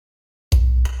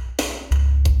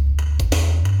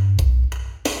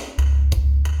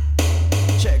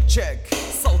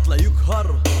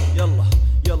يلا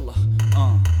يلا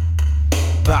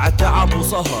بعد تعب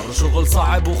وسهر شغل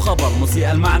صعب وخبر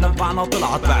موسيقى المعنى بمعنى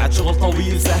طلعت بعد شغل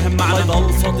طويل ساهم معنا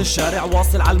يضل صوت الشارع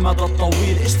واصل على المدى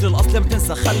الطويل اشتري الاصل ما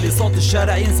تنسى خلي صوت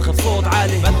الشارع ينسخ بصوت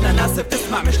عالي بدنا ناس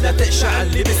بتسمع مش لا تقشع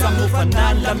اللي بيسموه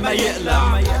فنان لما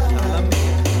يقلع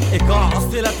ايقاع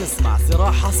اصلي لا تسمع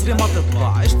صراع حصري ما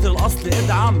تطبع اشتري الاصلي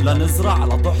ادعم لنزرع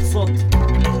لا تحصد